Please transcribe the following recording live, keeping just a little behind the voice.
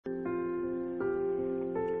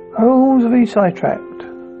Holsworthy sidetracked.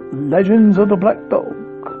 Legends of the Black Dog.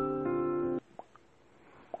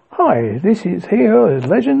 Hi, this is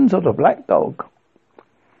Legends of the Black Dog.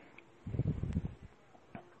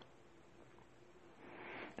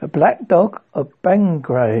 The Black Dog of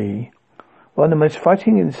Bangray. One of the most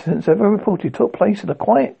frightening incidents ever reported took place in the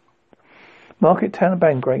quiet market town of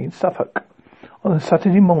Bangray in Suffolk on a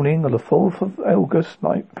Saturday morning of the 4th of August,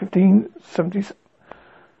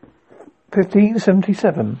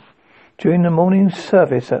 1577. During the morning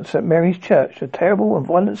service at St. Mary's Church, a terrible and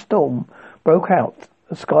violent storm broke out.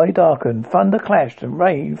 The sky darkened, thunder clashed, and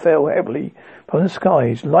rain fell heavily from the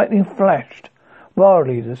skies. Lightning flashed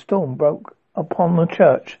wildly. The storm broke upon the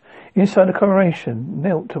church. Inside the congregation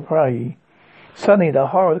knelt to pray. Suddenly, the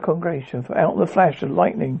horror of the congregation, for out of the flash of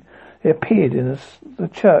lightning, there appeared in the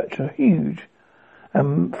church a huge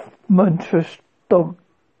and monstrous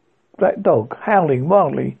black dog, howling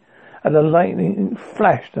wildly. And the lightning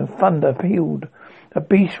flashed and thunder pealed. The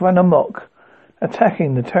beast ran amok,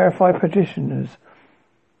 attacking the terrified parishioners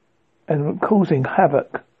and causing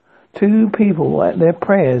havoc. 2 people at their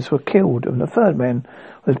prayers were killed, and the third man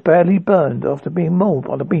was badly burned after being mauled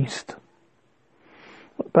by the beast,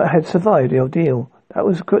 but had survived the ordeal.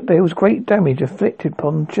 There was great damage inflicted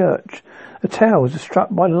upon the church. The tower was struck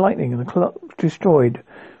by lightning and the clock destroyed.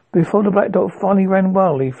 Before the black dog finally ran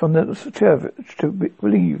wildly from the church to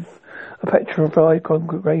relieve a petrified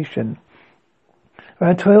congregation.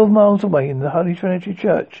 Around 12 miles away in the Holy Trinity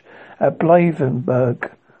Church at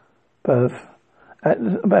Blyvenburg, at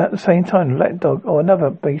about the same time, the black dog, or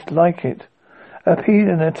another beast like it, appeared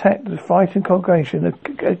and attacked the frightened congregation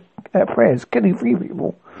at prayers, killing 3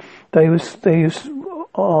 people. There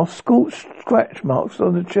are scorched scratch marks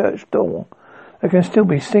on the church door that can still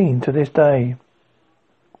be seen to this day.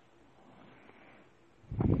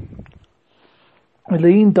 A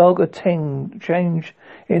lean dog change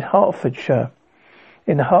in Hertfordshire.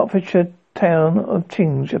 In the Hertfordshire town of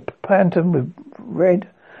Tinge, a phantom with red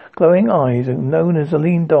glowing eyes, and known as a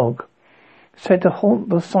lean dog, said to haunt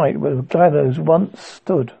the site where the gallows once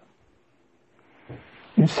stood.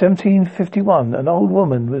 In 1751, an old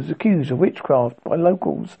woman was accused of witchcraft by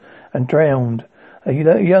locals and drowned. A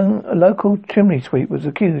local chimney sweep was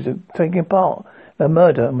accused of taking part in a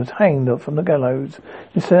murder and was hanged from the gallows.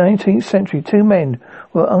 In the 18th century, 2 men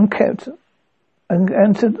were encountered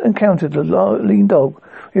the lean dog,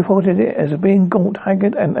 reported it as being gaunt,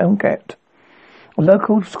 haggard, and unkempt. A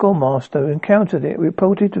local schoolmaster encountered it,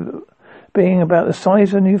 reported being about the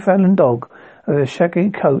size of a Newfoundland dog, with a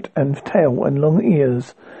shaggy coat and tail and long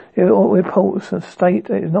ears. Reports state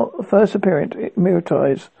it is not the first appearance it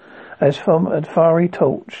mirrorized as from a fiery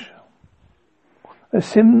torch.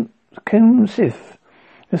 Cwm Sith,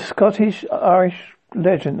 the Scottish-Irish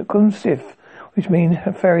legend, the Cwm Sith, which means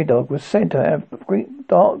a fairy dog, was said to have a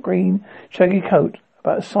dark green, shaggy coat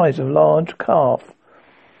about the size of a large calf.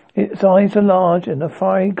 Its eyes are large and a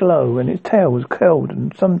fiery glow, and its tail was curled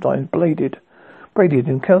and sometimes braided.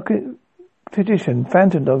 In Celtic tradition,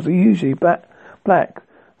 phantom dogs are usually black,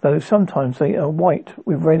 though sometimes they are white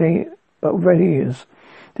with red ears.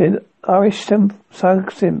 The Irish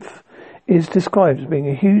Synth is described as being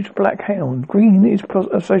a huge black hound. Green is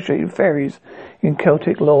associated with fairies in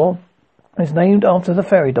Celtic lore. It's named after the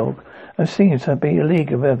fairy dog and seems to be a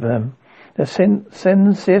league of them. The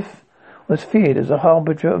Sith was feared as a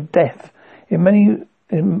harbinger of death.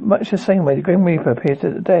 In much the same way, the Grim Reaper appears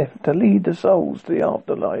at death to lead the souls to the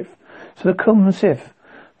afterlife. So the Cwm Sith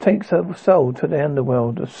takes the soul to the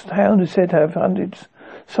underworld. The hound is said to have hunted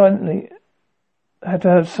silently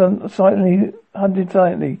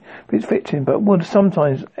for its victim, but would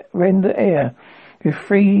sometimes rend the air with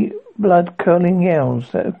 3 blood-curdling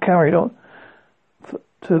yells that are carried on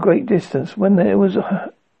to a great distance. When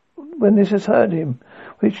this has hurt him,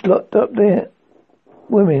 which locked up their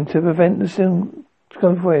women to prevent the sin to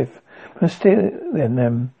come forth from stealing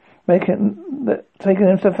them, taking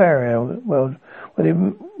them to the fairy world,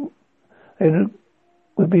 where they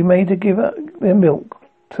would be made to give up their milk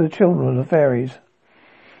to the children of the fairies.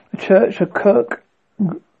 The Church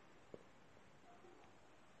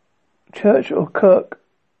or Kirk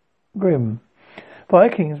Grim.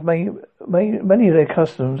 Vikings made many of their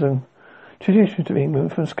customs and traditions of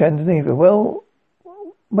England from Scandinavia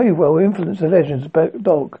may well influence the legends about the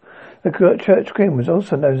dog. The Church Grim was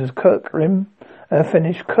also known as Kirk Grim, a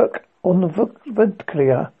Finnish Kirk on the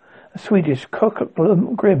Vodklia, a Swedish Kirk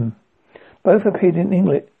Grim. Both appeared in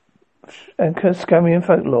English and Scandinavian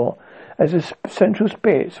folklore as the central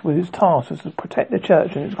spirits, with its task was to protect the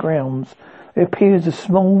church and its grounds. They appear as a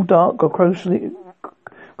small, dark,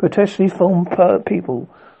 grotesquely formed people,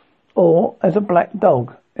 or as a black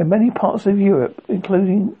dog. In many parts of Europe,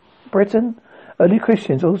 including Britain. Early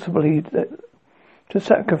Christians also believed that to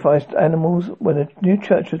sacrifice animals when a new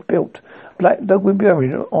church was built. Black dog would be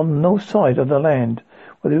buried on the north side of the land,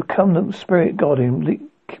 where they would become the spirit guardian,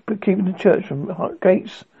 keeping the church from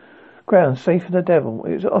gates, grounds safe from the devil.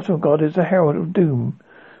 It was often regarded as a herald of doom,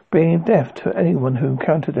 bringing death to anyone who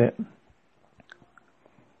encountered it.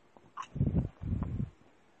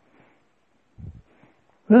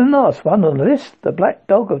 And the last one on the list, the Black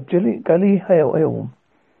Dog of Gully Hill.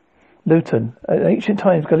 Luton. In ancient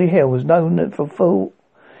times, Gully Hill was known for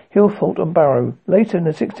hill fort and barrow. Later in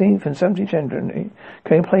the 16th and 17th century,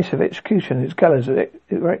 came a place of execution. Its gallows were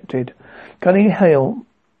erected. Gully Hill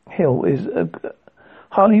is a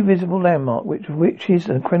highly visible landmark which witches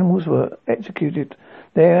and criminals were executed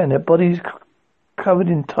there and their bodies covered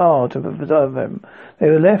in tar to preserve them. They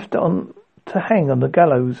were left to hang on the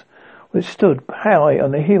gallows, which stood high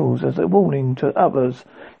on the hills as a warning to others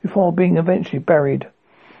before being eventually buried.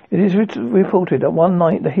 It is reported that one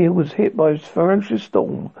night the hill was hit by a ferocious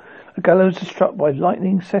storm. The gallows was struck by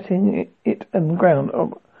lightning, setting it and the ground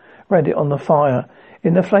around it on fire.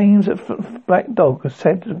 In the flames, a black dog was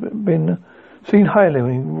said to have been seen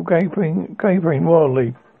howling, capering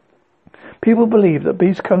wildly. People believe that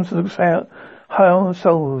beast comes to the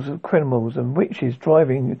souls of criminals and witches,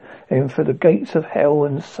 driving them for the gates of hell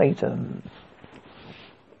and Satan.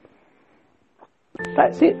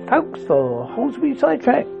 That's it, folks, for Holsworthy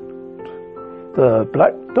Sidetracked. The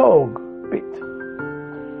Black Dog bit.